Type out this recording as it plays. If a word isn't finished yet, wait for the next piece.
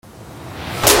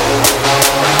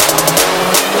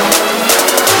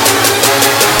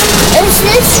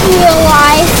this real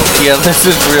life? Yeah, this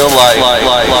is real life.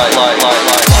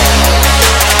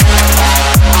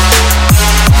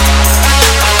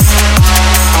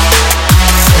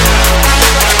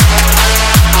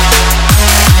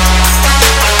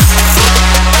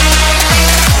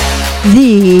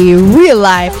 The real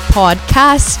life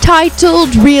podcast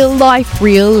titled Real Life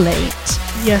Real Late.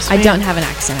 Yes, I don't have an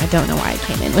accent. I don't know why I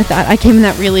came in with that. I came in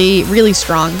that really, really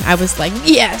strong. I was like,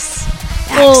 yes,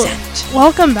 accent.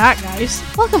 Welcome back, guys.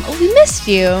 Welcome. Oh, we missed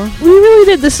you. We really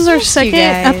did. This is our Missed you second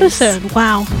guys. episode.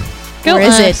 Wow. Or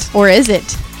is it? Or is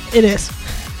it? It is.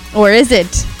 Or is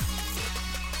it?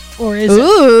 Or is it?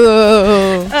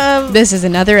 Ooh. This is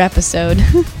another episode.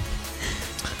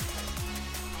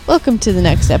 Welcome to the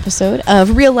next episode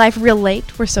of Real Life Real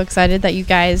Late. We're so excited that you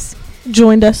guys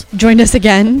Joined us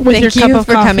again. with Thank your you cup of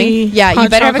for coffee. coming. Yeah, you hot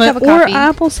better have a cup of chocolate, coffee. or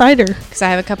apple cider. Because I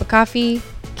have a cup of coffee.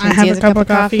 I Kenzie have has a cup of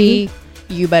coffee.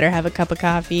 You better have a cup of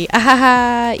coffee.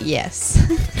 Ahaha, yes.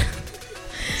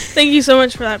 Thank you so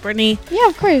much for that, Brittany. Yeah,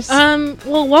 of course.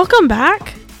 Well, welcome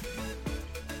back.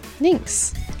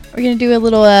 Thanks. We're going to do a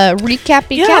little recap.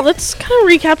 Yeah, let's kind of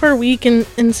recap our week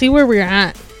and see where we're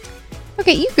at.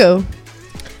 Okay, you go.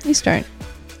 You start.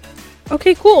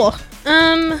 Okay, cool.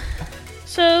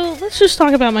 So let's just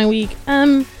talk about my week.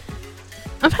 I've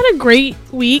had a great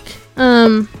week.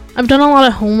 I've done a lot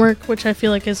of homework, which I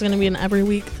feel like is going to be an every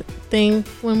week thing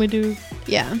when we do.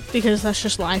 Yeah. Because that's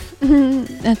just life.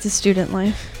 That's a student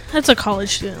life. That's a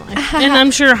college student life. And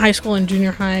I'm sure high school and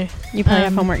junior high. You probably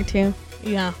have homework too.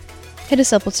 Yeah. Hit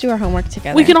us up. Let's do our homework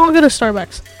together. We can all go to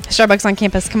Starbucks. Starbucks on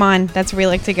campus. Come on. That's where we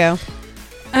like to go.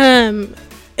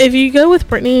 If you go with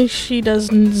Brittany, she does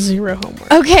zero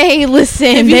homework. Okay,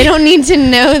 listen. They don't need to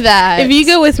know that. If you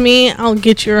go with me, I'll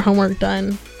get your homework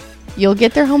done. You'll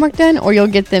get their homework done, or you'll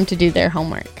get them to do their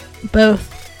homework? Both.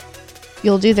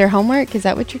 You'll do their homework? Is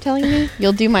that what you're telling me?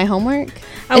 You'll do my homework?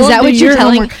 Is that what you're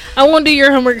telling me? I won't do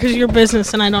your homework because you're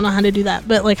business and I don't know how to do that.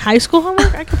 But like high school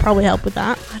homework, I could probably help with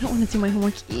that. I don't want to do my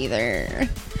homework either.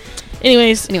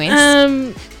 Anyways.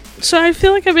 So I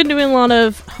feel like I've been doing a lot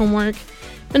of homework.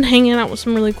 Been hanging out with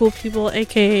some really cool people,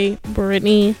 aka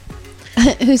Brittany.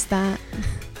 Who's that?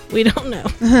 We don't know.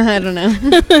 I don't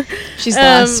know. She's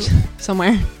lost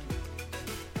somewhere.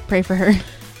 Pray for her.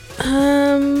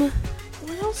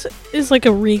 What else is like a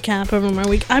recap over my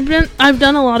week? I've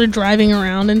done a lot of driving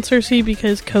around in Cersei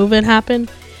because COVID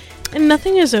happened and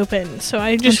nothing is open. So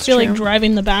I just feel like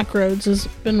driving the back roads has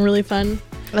been really fun.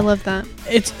 I love that.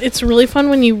 It's really fun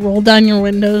when you roll down your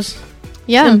windows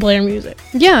and blare music.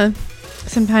 Yeah.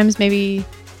 Sometimes maybe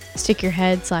stick your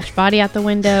head/body out the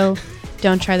window.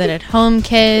 Don't try that at home,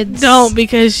 kids. Don't,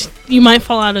 because you might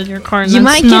fall out of your car and you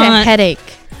might get a headache.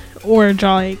 Or a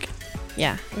jaw ache.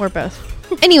 Yeah, or both.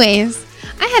 Anyways,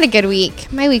 I had a good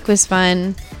week. My week was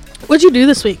fun. What'd you do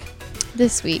this week?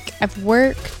 This week, I've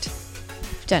worked,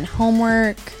 done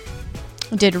homework,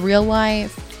 did real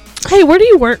life. Hey, where do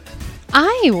you work?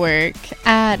 I work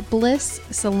at Bliss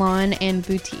Salon and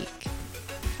Boutique.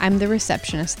 I'm the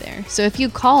receptionist there. So if you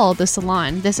call the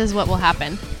salon, this is what will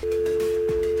happen.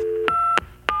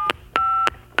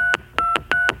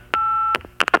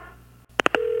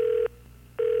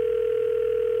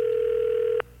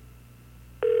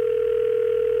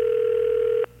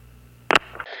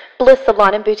 Bliss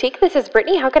Salon and Boutique, this is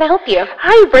Brittany. How can I help you?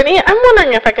 Hi, Brittany. I'm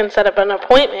wondering if I can set up an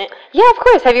appointment. Yeah, of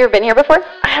course. Have you ever been here before?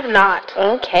 I have not.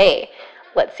 Okay.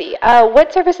 Let's see.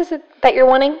 What service is it that you're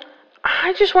wanting?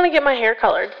 I just want to get my hair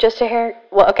colored. Just a hair?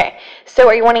 Well, okay. So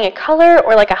are you wanting a color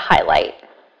or like a highlight?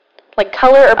 Like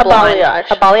color or blonde? Balayage.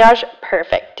 A balayage?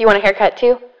 Perfect. Do you want a haircut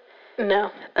too?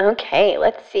 No. Okay,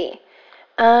 let's see.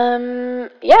 Yeah,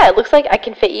 it looks like I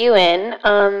can fit you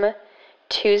in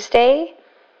Tuesday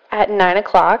at 9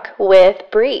 o'clock with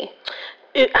Bree.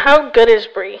 How good is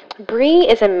Bree? Bree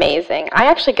is amazing. I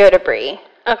actually go to Bree.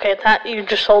 Okay, that you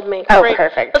just sold me. Oh, Great.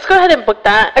 perfect. Let's go ahead and book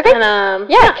that. Okay. And,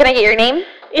 yeah, can I get your name?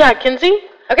 Yeah, Kenzie.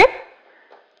 Okay.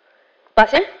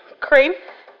 Last name? Crane.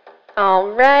 All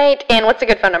right. And what's a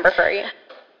good phone number for you?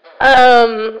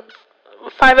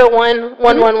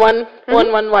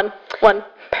 501-111-1111.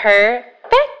 Perfect.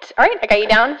 All right, I got you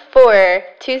down for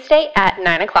Tuesday at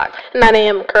 9 o'clock. 9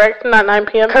 a.m., correct? Not 9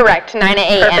 p.m.? Correct, 9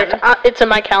 a.m. Perfect. It's in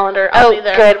my calendar. I'll be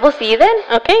there. Good. We'll see you then.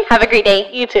 Okay. Have a great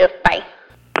day. You too. Bye.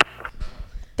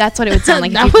 That's what it would sound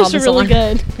like if that you called was the really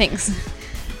salon. good. Thanks.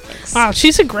 Wow,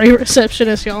 she's a great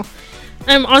receptionist, y'all.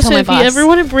 Also, if you ever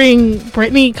want to bring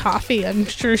Brittany coffee, I'm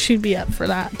sure she'd be up for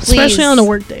that. Please. Especially on a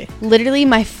work day. Literally,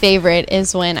 my favorite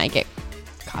is when I get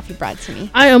coffee brought to me.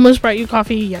 I almost brought you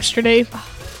coffee yesterday.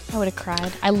 I would have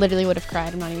cried. I literally would have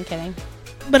cried. I'm not even kidding.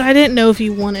 But I didn't know if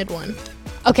you wanted one.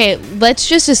 Okay, let's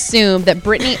just assume that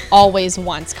Brittany always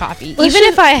wants coffee. Even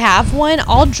if I have one,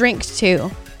 I'll drink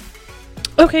 2.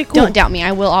 Okay, cool. Don't doubt me.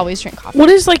 I will always drink coffee. What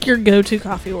is like your go-to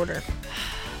coffee order?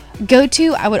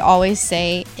 Go-to, I would always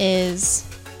say, is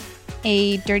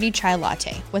a dirty chai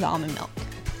latte with almond milk.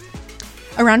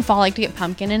 Around fall, I like to get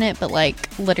pumpkin in it, but like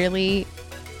literally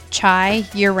chai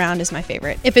year-round is my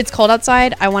favorite. If it's cold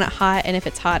outside, I want it hot, and if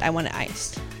it's hot, I want it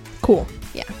iced. Cool.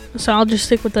 Yeah. So I'll just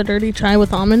stick with the dirty chai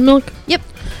with almond milk? Yep.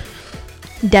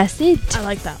 That's it. I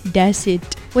like that. That's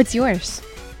it. What's yours?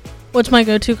 What's my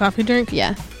go-to coffee drink?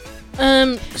 Yeah.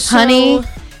 Honey,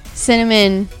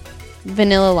 cinnamon,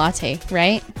 vanilla latte,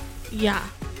 right? Yeah.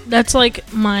 That's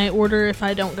like my order if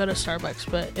I don't go to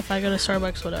Starbucks. But if I go to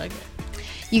Starbucks, what do I get?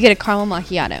 You get a caramel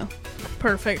macchiato.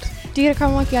 Perfect. Do you get a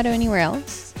caramel macchiato anywhere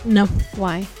else? No.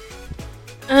 Why?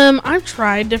 I've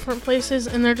tried different places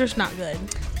and they're just not good.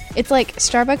 It's like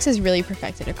Starbucks has really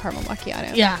perfected a caramel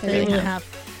macchiato. Yeah, they really have.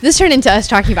 This turned into us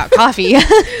talking about coffee.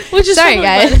 Which is sorry,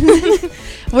 guys.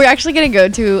 We're actually going to go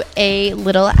to a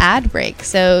little ad break,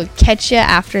 so catch you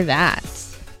after that.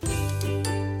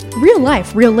 Real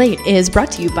Life, Real Late is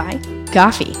brought to you by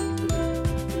coffee.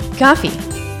 Coffee.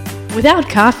 Without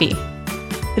coffee,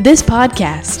 this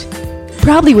podcast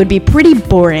probably would be pretty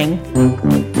boring.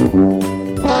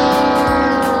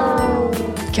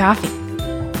 Coffee.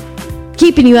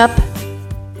 Keeping you up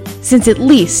since at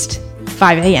least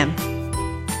 5 a.m.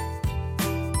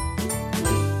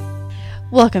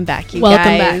 Welcome back, you guys.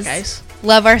 Welcome back, guys.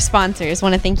 Love our sponsors.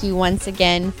 Want to thank you once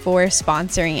again for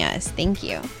sponsoring us. Thank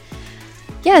you.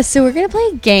 Yeah, so we're going to play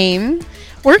a game.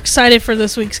 We're excited for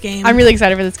this week's game. I'm really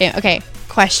excited for this game. Okay,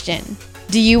 question.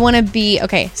 Do you want to be...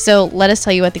 Okay, so let us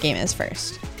tell you what the game is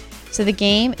first. So the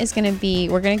game is going to be...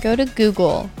 We're going to go to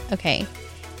Google, okay?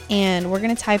 And we're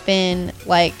going to type in,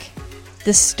 like,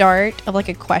 the start of, like,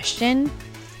 a question.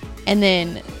 And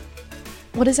then...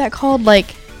 What is that called? Like...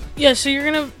 Yeah, so you're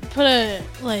going to put a,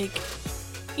 like...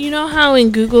 You know how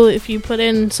in Google, if you put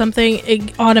in something,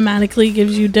 it automatically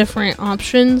gives you different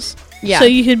options? Yeah. So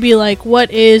you could be like,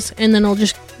 what is, and then it'll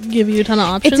just give you a ton of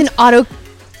options. It's an auto...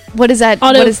 What is that?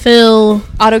 Autofill.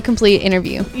 Autocomplete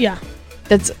interview. Yeah.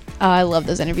 That's... I love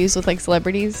those interviews with, like,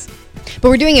 celebrities. But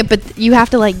we're doing it, but you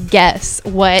have to, like, guess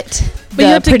what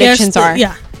the predictions are.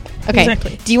 Yeah. Okay.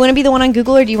 Exactly. Do you want to be the one on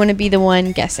Google, or do you want to be the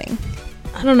one guessing?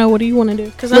 I don't know. What do you want to do?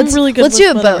 Because I'm really good Let's with do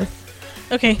it whatever.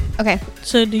 both. Okay. Okay.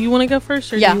 So do you want to go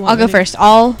first? Or Yeah, do you want I'll go me first.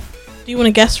 Do you want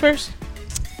to guess first?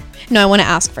 No, I want to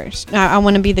ask first. No, I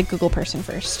want to be the Google person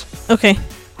first. Okay.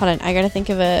 Hold on. I got to think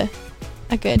of a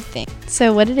good thing.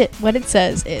 So what it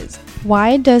says is,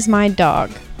 why does my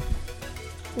dog...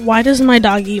 Why does my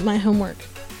dog eat my homework?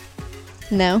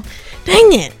 No.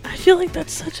 Dang it. I feel like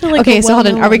that's such a, like, okay, a so hold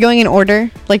on. well-known Are we one. going in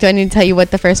order? Like, do I need to tell you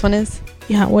what the first one is?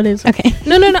 Yeah, what is it? Okay.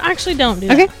 No, actually don't do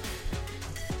that. Okay.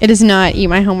 It does not eat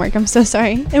my homework. I'm so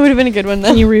sorry. It would have been a good one, though.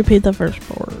 Can you repeat the first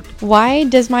word? Why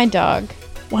does my dog...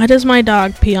 Why does my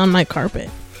dog pee on my carpet?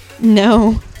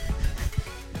 No.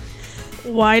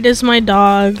 Why does my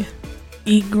dog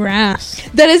eat grass?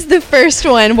 That is the first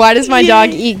one. Why does my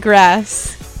dog eat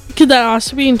grass? Could that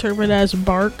also be interpreted as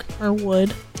bark or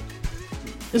wood?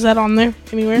 Is that on there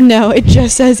anywhere? No, it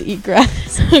just says eat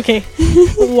grass. Okay.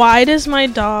 Why does my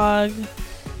dog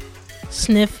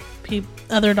sniff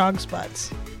other dogs'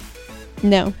 butts?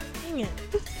 No. Dang it.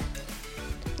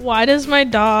 Why does my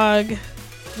dog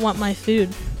want my food?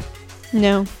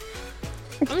 No.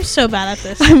 I'm so bad at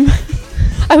this.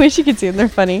 I wish you could see them. They're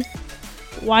funny.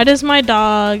 Why does my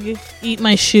dog eat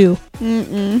my shoe?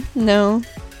 No.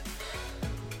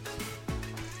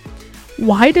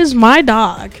 Why does my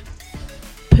dog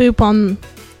poop on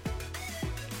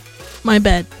my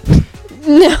bed?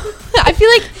 No. I feel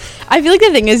like the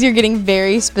thing is you're getting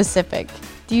very specific.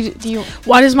 Do you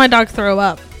Why does my dog throw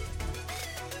up?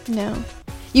 No.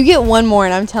 You get one more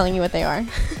and I'm telling you what they are.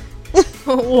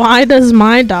 Why does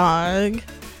my dog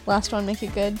Last one, make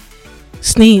it good.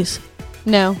 sneeze?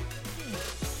 No.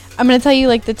 I'm going to tell you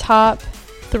like the top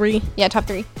 3. Yeah, top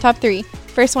 3. Top 3.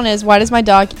 First one is, why does my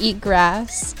dog eat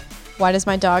grass? Why does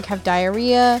my dog have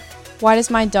diarrhea? Why does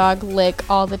my dog lick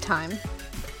all the time?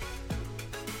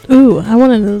 Ooh, I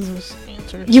want to know those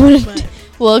answers. You want to?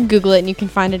 Well, Google it and you can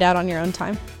find it out on your own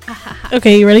time.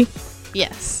 Okay, you ready?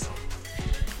 Yes.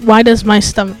 Why does my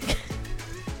stomach?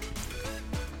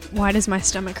 Why does my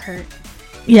stomach hurt?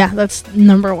 Yeah, that's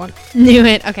number 1. Knew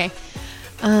it. Okay.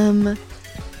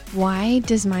 Why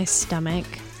does my stomach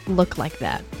look like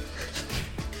that?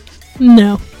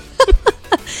 No.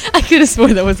 I could have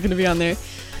sworn that was going to be on there.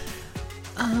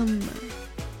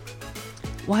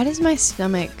 Why does my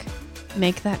stomach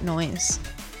make that noise?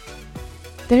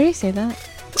 Did I already say that?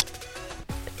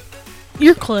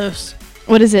 You're close.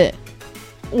 What is it?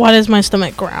 Why does my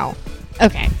stomach growl?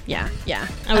 Okay. Yeah.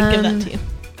 I would give that to you.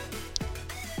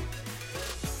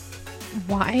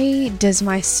 Why does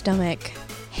my stomach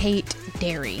hate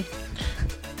dairy?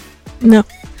 No.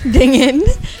 Dang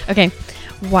it. Okay.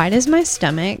 Why does my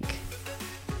stomach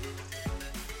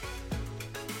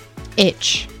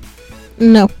itch?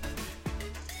 No.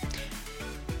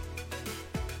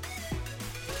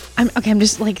 I'm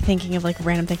just like thinking of like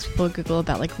random things people would Google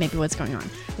about like maybe what's going on.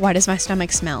 Why does my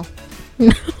stomach smell?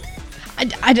 No.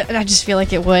 I just feel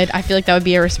like it would. I feel like that would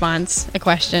be a response, a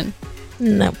question.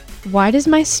 No. Why does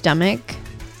my stomach...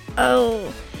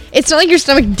 Oh. It's not like your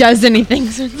stomach does anything.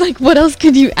 So it's like, what else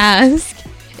could you ask?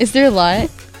 Is there a lot?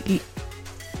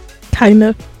 Kind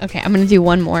of. Okay, I'm going to do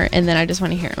one more and then I just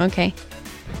want to hear them, okay?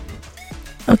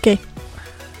 Okay.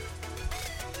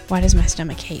 Why does my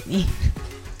stomach hate me?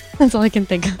 That's all I can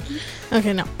think of.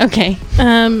 Okay, no. Okay.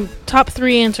 Top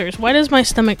 3 answers. Why does my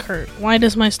stomach hurt? Why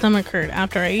does my stomach hurt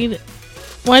after I eat it?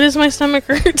 Why does my stomach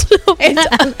hurt so bad?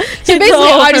 So basically,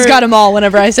 I just got them all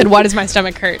whenever I said, why does my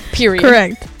stomach hurt? Period.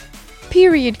 Correct.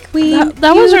 Period, queen.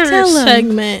 That was our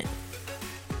segment.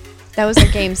 That was our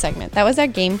game segment. That was our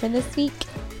game for this week.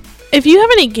 If you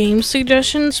have any game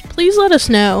suggestions, please let us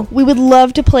know. We would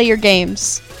love to play your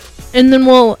games. And then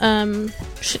we'll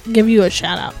give you a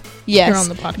shout out. Yes. Here on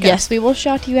the podcast. Yes, we will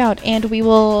shout you out, and we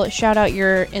will shout out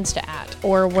your Insta at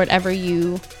or whatever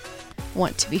you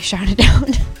want to be shouted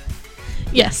out.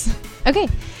 Yes. Okay.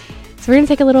 So we're going to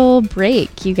take a little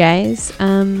break, you guys.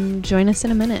 Join us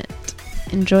in a minute.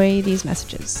 Enjoy these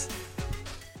messages.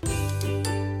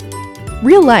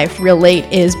 Real Life, Real Late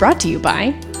is brought to you by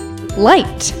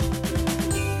Light.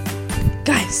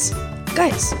 Guys.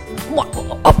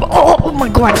 Oh my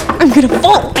god. I'm going to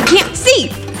fall. I can't see.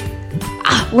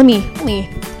 Let me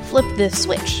flip this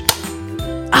switch.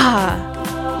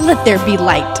 Let there be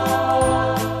light.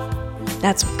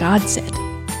 That's what God said.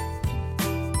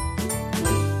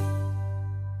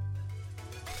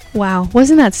 Wow,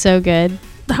 wasn't that so good?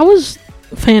 That was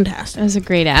fantastic. It was a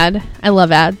great ad. I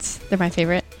love ads. They're my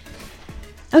favorite.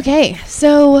 Okay,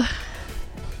 so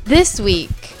this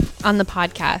week on the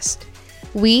podcast,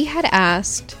 we had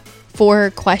asked for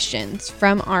questions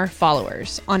from our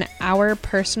followers on our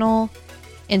personal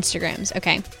Instagrams.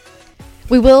 Okay.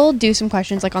 We will do some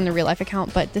questions like on the real life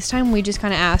account, but this time we just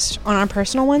kind of asked on our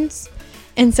personal ones.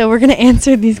 And so we're going to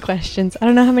answer these questions. I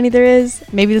don't know how many there is.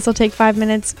 Maybe this will take 5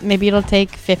 minutes. Maybe it'll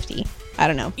take 50. I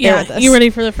don't know. Bear with us. You ready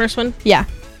for the first one? Yeah.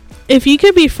 If you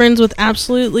could be friends with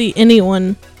absolutely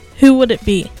anyone, who would it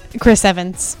be? Chris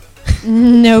Evans.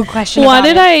 No question Why about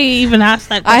did it. I even ask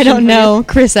that question? I don't know.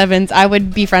 Chris Evans. I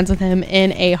would be friends with him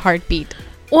in a heartbeat.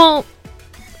 Well,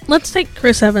 let's take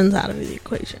Chris Evans out of the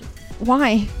equation.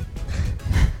 Why?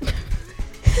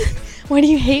 Why do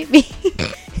you hate me?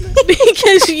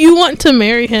 Because you want to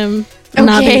marry him and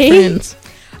not be friends.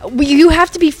 You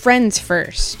have to be friends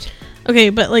first. Okay,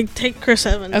 but like take Chris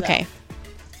Evans Okay. out.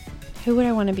 Who would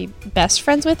I want to be best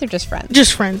friends with or just friends?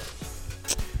 Just friends.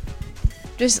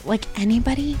 Just like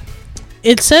anybody?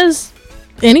 It says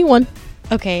anyone.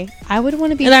 Okay, I would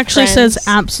want to be It actually friends. says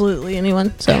absolutely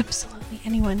anyone. So Absolutely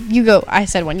anyone. You go. I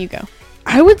said one, you go.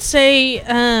 I would say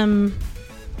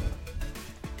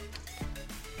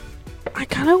I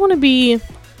kind of want to be,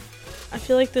 I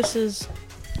feel like this is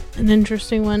an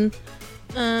interesting one.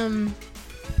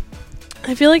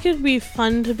 I feel like it'd be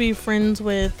fun to be friends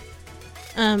with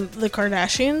the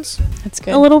Kardashians. That's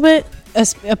good. A little bit.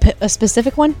 A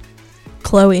specific one?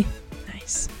 Chloe.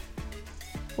 Nice.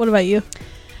 What about you?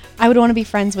 I would want to be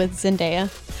friends with Zendaya.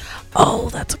 Oh,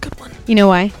 that's a good one. You know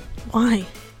why? Why?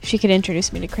 She could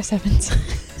introduce me to Chris Evans.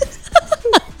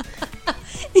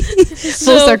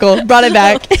 Full circle. Brought it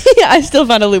back. I still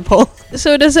found a loophole.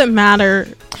 So it doesn't matter.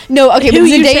 No, okay, Who but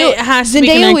you say has to be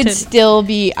Zendaya would connected. still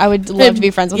be, I would love to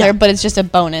be friends with Yeah. her, but it's just a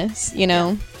bonus, you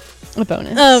know? A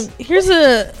bonus. Here's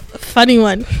a funny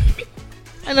one.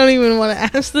 I don't even want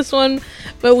to ask this one,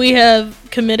 but we have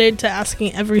committed to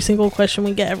asking every single question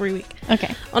we get every week.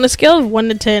 Okay. On a scale of 1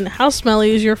 to 10, how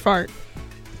smelly is your fart?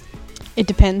 It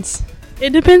depends.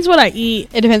 It depends what I eat.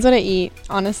 It depends what I eat,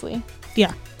 honestly.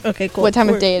 Yeah. Okay, cool. What time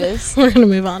of day it is. We're going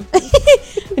to move on.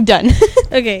 Done.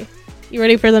 Okay. You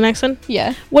ready for the next one?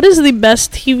 Yeah. What is the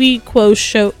best TV quote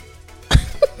show?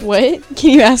 What?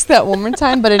 Can you ask that one more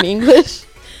time, but in English?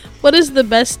 What is the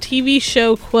best TV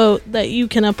show quote that you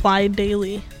can apply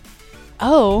daily?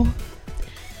 Oh.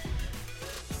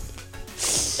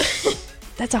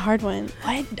 That's a hard one.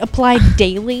 What? Apply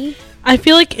daily? I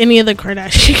feel like any of the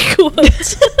Kardashian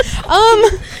quotes.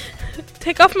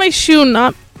 Take off my shoe,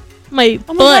 not my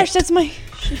Oh my foot. gosh, that's my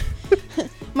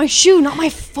my shoe, not my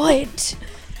foot.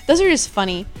 Those are just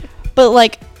funny. But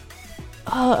like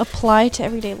Apply to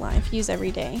everyday life. Use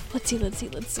every day. Let's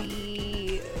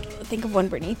see. Think of one,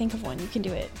 Brittany. Think of one. You can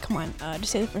do it. Come on.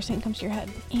 Just say the first thing that comes to your head.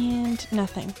 And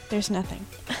nothing. There's nothing.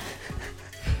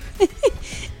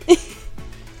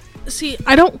 See,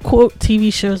 I don't quote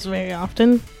TV shows very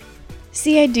often.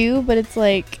 See, I do, but it's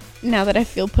like, now that I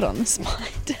feel put on the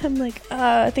spot, I'm like,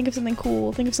 think of something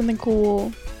cool.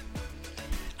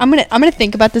 I'm gonna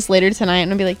think about this later tonight,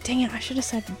 and I'll be like, dang it, I should have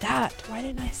said that. Why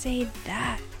didn't I say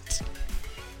that?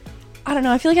 I don't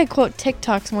know. I feel like I quote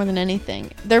TikToks more than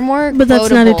anything. They're more But that's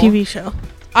not a TV show.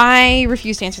 I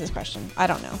refuse to answer this question. I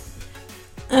don't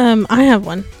know. I have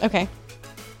one. Okay.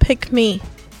 Pick me.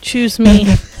 Choose me.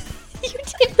 You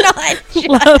did not.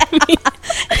 Love me.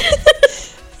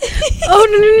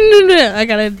 Oh, no. I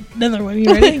got another one.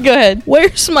 You ready? Go ahead.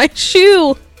 Where's my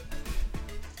shoe?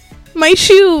 My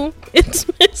shoe. It's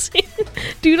missing.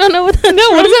 Do you not know what that's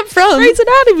from? What is that from? Grey's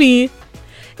Anatomy.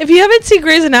 If you haven't seen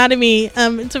Grey's Anatomy,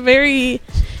 it's a very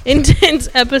intense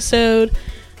episode.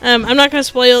 I'm not going to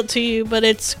spoil it to you, but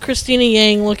it's Christina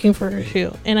Yang looking for her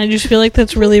shoe. And I just feel like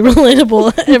that's really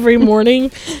relatable every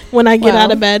morning when I get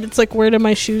out of bed. It's like, where do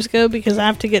my shoes go? Because I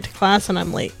have to get to class and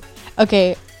I'm late.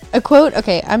 Okay. A quote.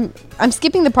 Okay, I'm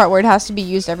skipping the part where it has to be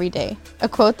used every day. A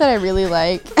quote that I really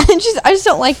like. I just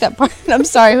don't like that part. I'm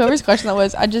sorry, whoever's question that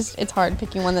was. It's hard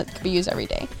picking one that could be used every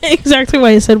day. Exactly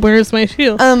why I said, "Where's my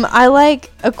shoe?" I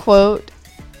like a quote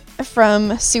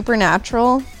from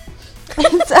Supernatural.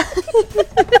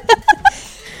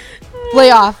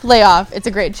 Lay off. It's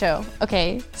a great show.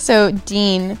 Okay, so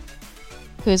Dean,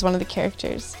 who is one of the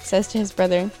characters, says to his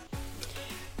brother,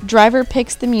 "Driver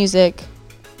picks the music.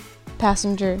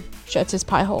 Passenger shuts his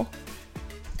pie hole."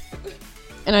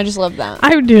 And I just love that.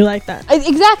 I do like that.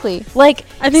 Exactly. Like,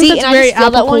 I think that's and very I just feel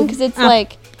that one because it's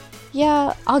like,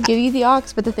 yeah, I'll give you the aux,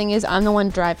 but the thing is, I'm the one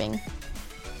driving.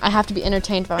 I have to be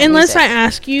entertained by my unless music. I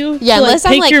ask you yeah, to unless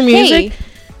pick I'm like, your music, hey,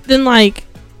 then like,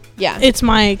 yeah, it's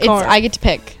my car. I get to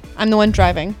pick. I'm the one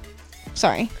driving.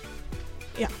 Sorry.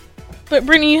 Yeah. But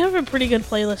Brittany, you have a pretty good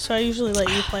playlist, so I usually let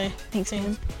you play. Thanks,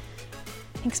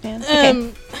 man.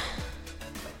 Okay.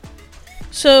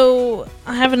 So,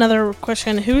 I have another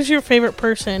question. Who's your favorite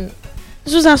person?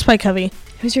 This was asked by Covey.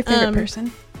 Who's your favorite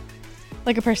person?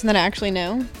 Like a person that I actually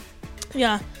know?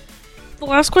 Yeah. The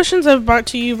last questions I've brought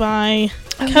to you by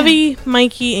Covey,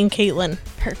 Mikey, and Caitlin.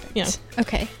 Perfect. Yeah.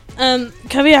 Okay.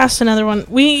 Covey asked another one.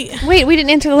 Wait, we didn't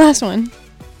answer the last one.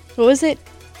 What was it?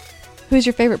 Who's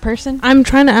your favorite person? I'm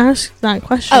trying to ask that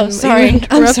question. Oh, sorry.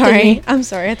 I'm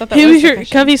sorry. I thought that was your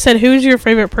question. Covey said, who's your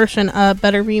favorite person?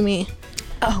 Better be me.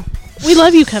 Oh. We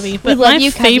love you, Covey. But my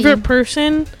favorite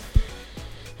person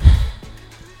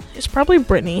is probably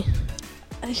Brittany.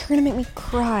 You're going to make me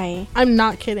cry. I'm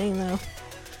not kidding, though.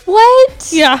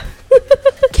 What? Yeah.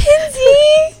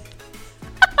 Kenzie!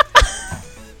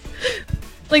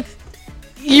 Like,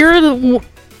 you're the...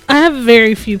 I have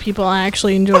very few people I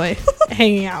actually enjoy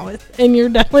hanging out with, and you're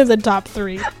definitely the top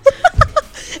 3. I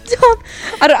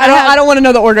don't want to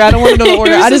know the order.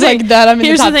 I just like that. I'm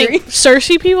in the top 3.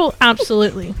 Cersei people,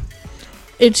 absolutely.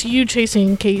 It's you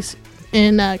chasing Case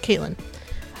and Caitlin.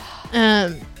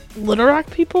 Little Rock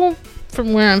people,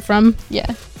 from where I'm from,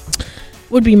 yeah,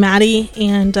 would be Maddie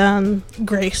and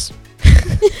Grace.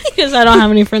 Because I don't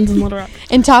have any friends in Little Rock.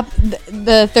 And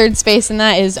the third space in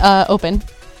that is open.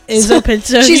 Open.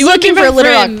 So she's looking for a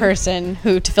Little Rock person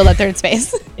to fill that third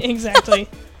space. Exactly.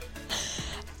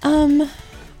 I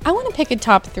want to pick a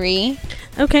top 3.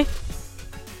 Okay.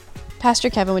 Pastor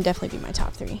Kevin would definitely be my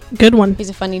top 3. Good one. He's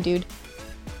a funny dude.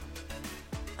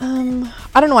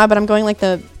 I don't know why, but I'm going like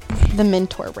the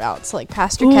mentor route. So like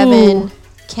Pastor Kevin,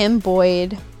 Kim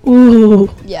Boyd.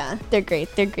 Ooh. Yeah, they're great.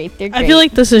 I feel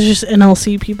like this is just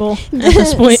NLC people at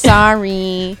this point.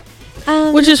 Sorry.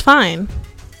 Which is fine.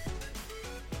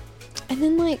 And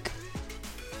then like,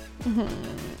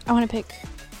 I want to pick.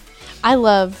 I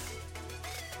love.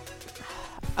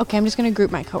 Okay, I'm just gonna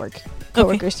group my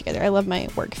coworkers together. I love my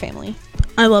work family.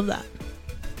 I love that.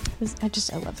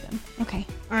 I love them. Okay.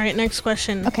 All right, next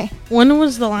question. Okay. When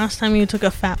was the last time you took a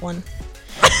fat one?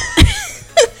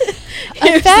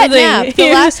 A fat nap.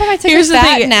 The last time I took a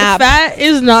fat nap. Fat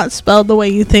is not spelled the way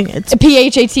you think it's.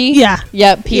 P-H-A-T? Yeah.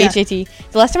 Yep, P-H-A-T. Yeah.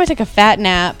 The last time I took a fat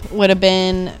nap would have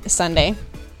been Sunday.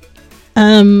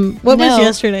 What was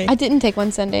yesterday? I didn't take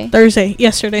one Sunday. Thursday.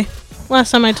 Yesterday. Last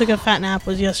time I took a fat nap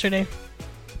was yesterday.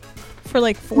 For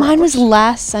like 4 hours. Mine was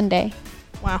last Sunday.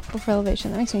 Wow. Before elevation.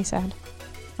 That makes me sad.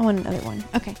 I want another one.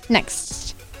 Okay,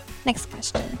 next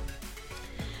question.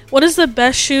 What is the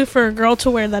best shoe for a girl to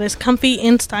wear that is comfy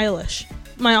and stylish?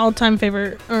 My all-time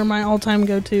favorite, or my all-time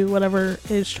go-to, whatever,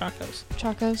 is Chacos.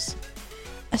 Chacos?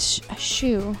 A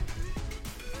shoe.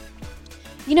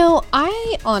 You know,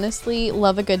 I honestly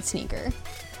love a good sneaker.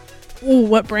 Ooh,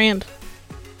 what brand?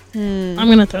 I'm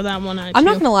gonna throw that one at I'm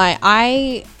you. not gonna lie,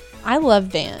 I love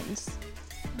Vans.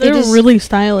 They're really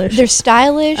stylish. They're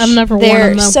stylish. I've never worn They're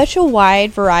them, though. such a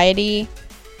wide variety.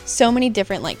 So many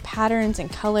different like patterns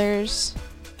and colors.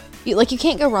 You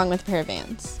can't go wrong with a pair of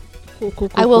Vans.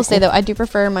 Cool, I will say though, I do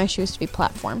prefer my shoes to be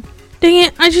platform. Dang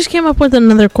it! I just came up with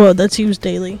another quote that's used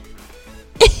daily.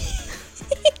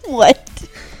 What?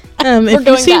 If you've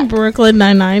going seen back. Brooklyn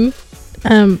Nine-Nine,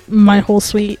 my whole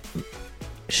suite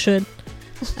should.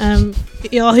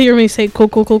 Y'all hear me say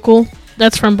cool.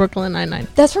 That's from Brooklyn Nine-Nine.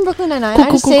 That's from Brooklyn Nine-Nine. Cool, I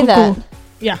just cool, say cool, that. cool.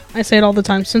 Yeah, I say it all the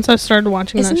time since I started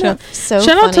watching Isn't that show. that so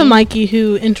Shout out to funny? Mikey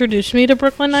who introduced me to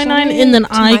Brooklyn Nine-Nine, Shout and then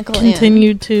out to I Michael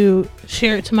continued to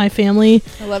share it to my family.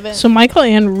 I love it. So Michael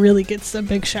Ann really gets a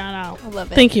big shout out. I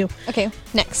love it. Thank you. Okay,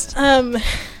 next.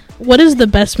 What is the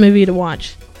best movie to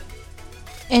watch?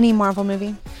 Any Marvel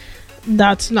movie.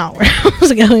 That's not where I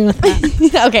was going with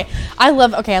that. Okay, I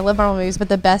love Marvel movies, but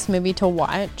the best movie to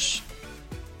watch.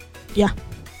 Yeah.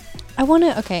 I want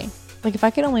to. Okay, like if I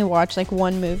could only watch like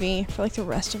one movie for like the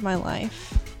rest of my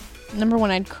life, number one,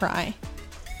 I'd cry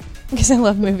because I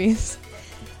love movies.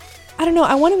 I don't know.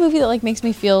 I want a movie that like makes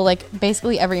me feel like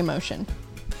basically every emotion.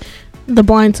 The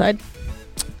Blind Side.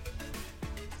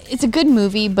 It's a good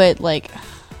movie, but like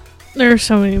There are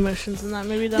so many emotions in that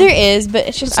movie, though. there is, but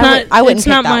it's just It's not. I wouldn't it's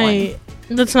pick not that my.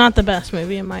 one. That's not the best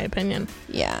movie in my opinion.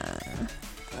 Yeah.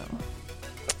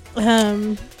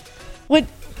 What?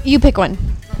 You pick one.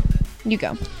 You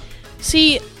go.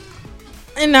 See,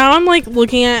 and now I'm like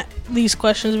looking at these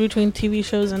questions between TV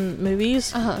shows and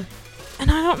movies, Uh-huh. and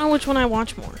I don't know which one I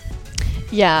watch more.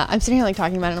 Yeah, I'm sitting here like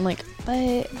talking about it. And I'm like,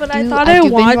 But I thought I do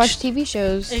binge watch watched TV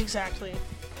shows. Exactly.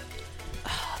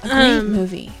 A great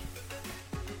movie.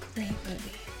 Great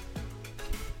movie.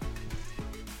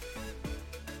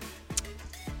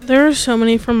 There are so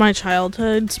many from my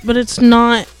childhoods, but it's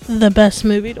not the best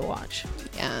movie to watch.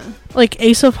 Yeah. Like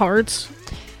Ace of Hearts.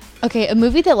 Okay, a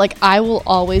movie that like I will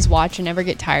always watch and never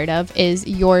get tired of is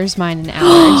Yours, Mine, and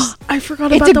Ours. I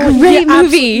forgot It's about a the one. great Yeah,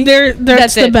 movie.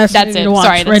 That's the it. best That's movie it. to watch.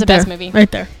 Sorry, that's right the there. best movie.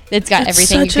 Right there. It's got It's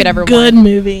everything you such could a ever good want.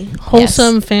 movie.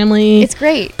 Wholesome family. It's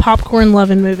great. Popcorn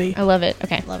loving movie. I love it.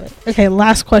 Okay, love it. Okay,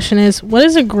 last question is, what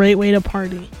is a great way to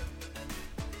party?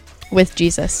 With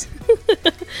Jesus.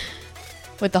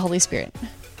 With the Holy Spirit.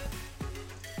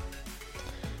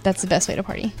 That's the best way to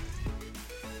party.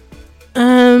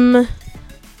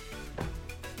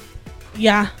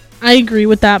 Yeah, I agree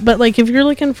with that. But like, if you're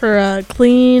looking for a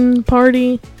clean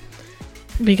party,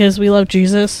 because we love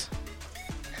Jesus,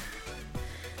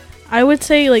 I would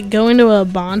say like going to a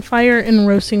bonfire and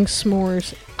roasting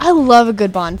s'mores. I love a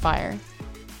good bonfire.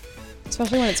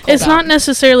 Especially when it's cold It's out. not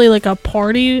necessarily like a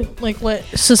party, like what I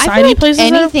feel society like places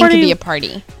at a anything party. can be a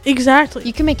party. Exactly.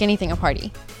 You can make anything a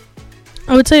party.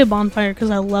 I would say a bonfire because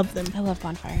I love them. I love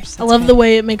bonfires. I love the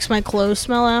way it makes my clothes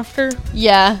smell after.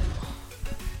 Yeah.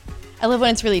 I love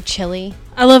when it's really chilly.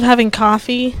 I love having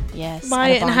coffee Yes.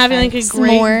 by at it and having like a bonfire.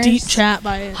 great S'mores, deep chat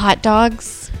by it. Hot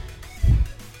dogs.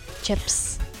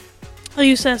 Chips. I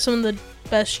used to have some of the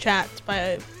best chats by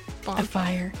a A bonfire.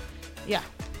 fire. Yeah.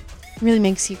 Really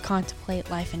makes you contemplate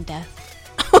life and death.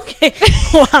 Okay.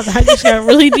 Wow, that just got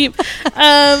really deep. So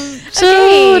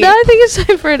Okay. now I think it's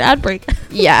time for an ad break.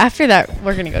 Yeah, after that,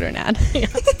 we're going to go to an ad.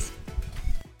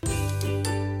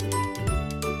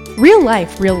 Real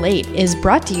Life, Real Late is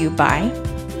brought to you by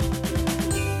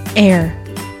Air.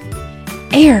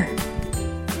 Air.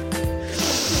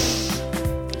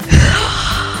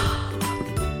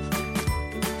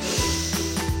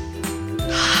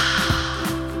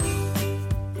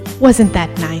 Wasn't that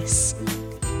nice?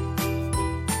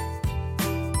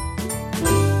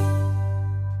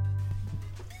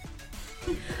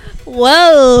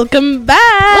 Welcome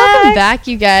back. Welcome back,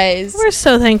 you guys. We're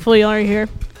so thankful y'all are here.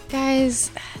 Guys,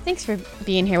 thanks for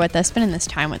being here with us, spending this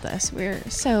time with us. We're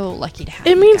so lucky to have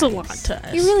It you means a guys. lot to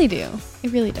us. You really do.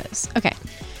 It really does. Okay.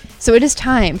 So it is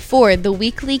time for the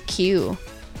weekly Q.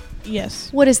 Yes.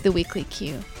 What is the weekly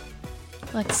Q?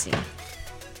 Let's see.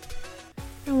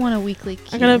 I want a weekly Q.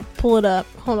 I gotta pull it up.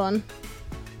 Hold on.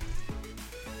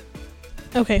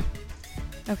 Okay.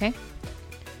 Okay.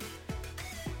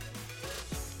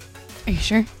 Are you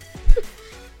sure?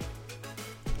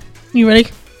 You ready?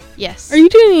 Yes. Are you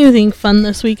doing anything fun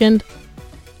this weekend?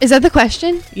 Is that the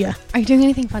question? Yeah. Are you doing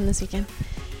anything fun this weekend?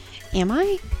 Am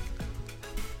I?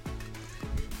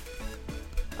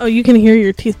 Oh, you can hear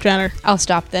your teeth chatter. I'll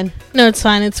stop then. No, it's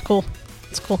fine. It's cool.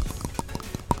 It's cool.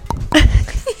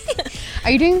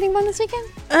 Are you doing anything fun this weekend?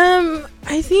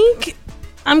 I think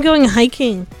I'm going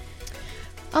hiking.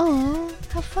 Oh,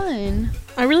 how fun.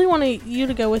 I really want you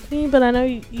to go with me, but I know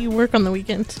you work on the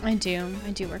weekends. I do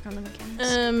work on the weekends.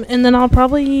 And then I'll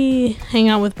probably hang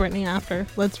out with Brittney after.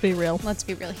 Let's be real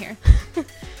here.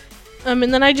 And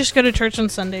then I just go to church on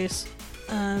Sundays.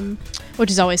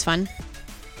 Which is always fun.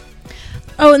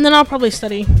 Oh, and then I'll probably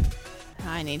study.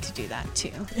 I need to do that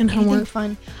too. And homework.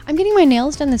 Fun. I'm getting my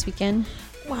nails done this weekend.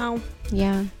 Wow.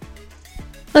 Yeah.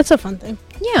 That's a fun thing.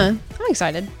 Yeah, I'm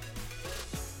excited.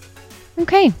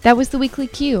 Okay, that was the weekly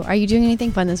Q. Are you doing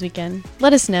anything fun this weekend?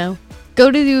 Let us know. Go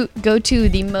to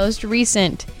the most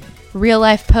recent real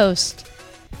life post,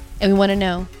 and we want to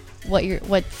know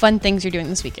what fun things you're doing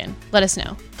this weekend. Let us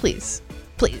know, please.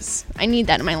 I need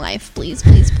that in my life. Please.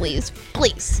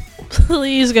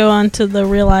 Please go on to the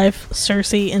Real Life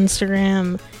Cersei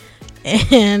Instagram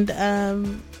and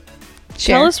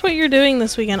tell us what you're doing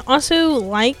this weekend. Also,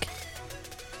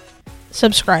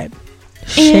 subscribe,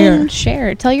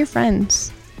 share. Tell your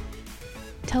friends.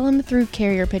 Tell them through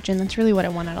carrier pigeon. That's really what I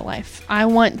want out of life. I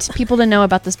want people to know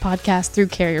about this podcast through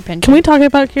carrier pigeon. Can we talk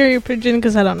about carrier pigeon?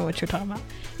 Because I don't know what you're talking about.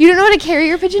 You don't know what a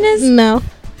carrier pigeon is? No.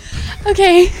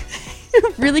 Okay.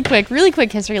 really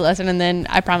quick history lesson, and then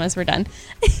I promise we're done.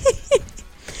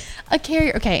 A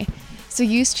carrier. Okay. So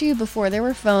used to, before there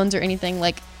were phones or anything,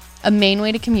 like a main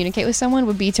way to communicate with someone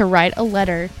would be to write a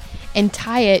letter and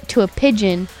tie it to a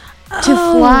pigeon to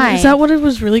fly. Is that what it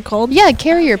was really called? Yeah,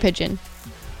 carrier pigeon.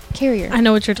 Carrier. I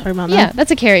know what you're talking about now. Yeah,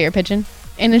 that's a carrier pigeon.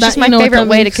 And it's just my favorite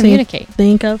way to communicate.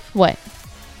 Think of what?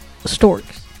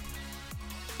 Storks.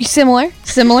 Similar,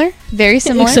 very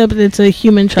similar. Except it's a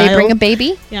human child. They bring a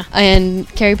baby. Yeah. And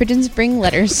carrier pigeons bring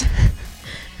letters.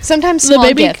 Sometimes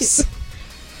small gifts.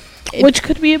 Which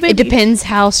could be a baby. It depends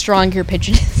how strong your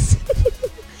pigeon is.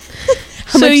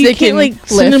 How much you they can lift.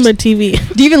 Send them a TV.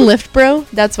 Do you even lift, bro?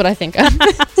 That's what I think of.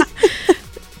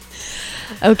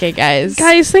 Okay, guys.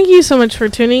 Guys, thank you so much for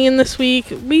tuning in this week.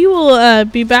 We will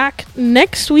be back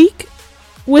next week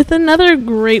with another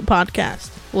great podcast.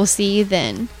 We'll see you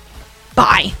then.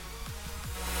 Bye.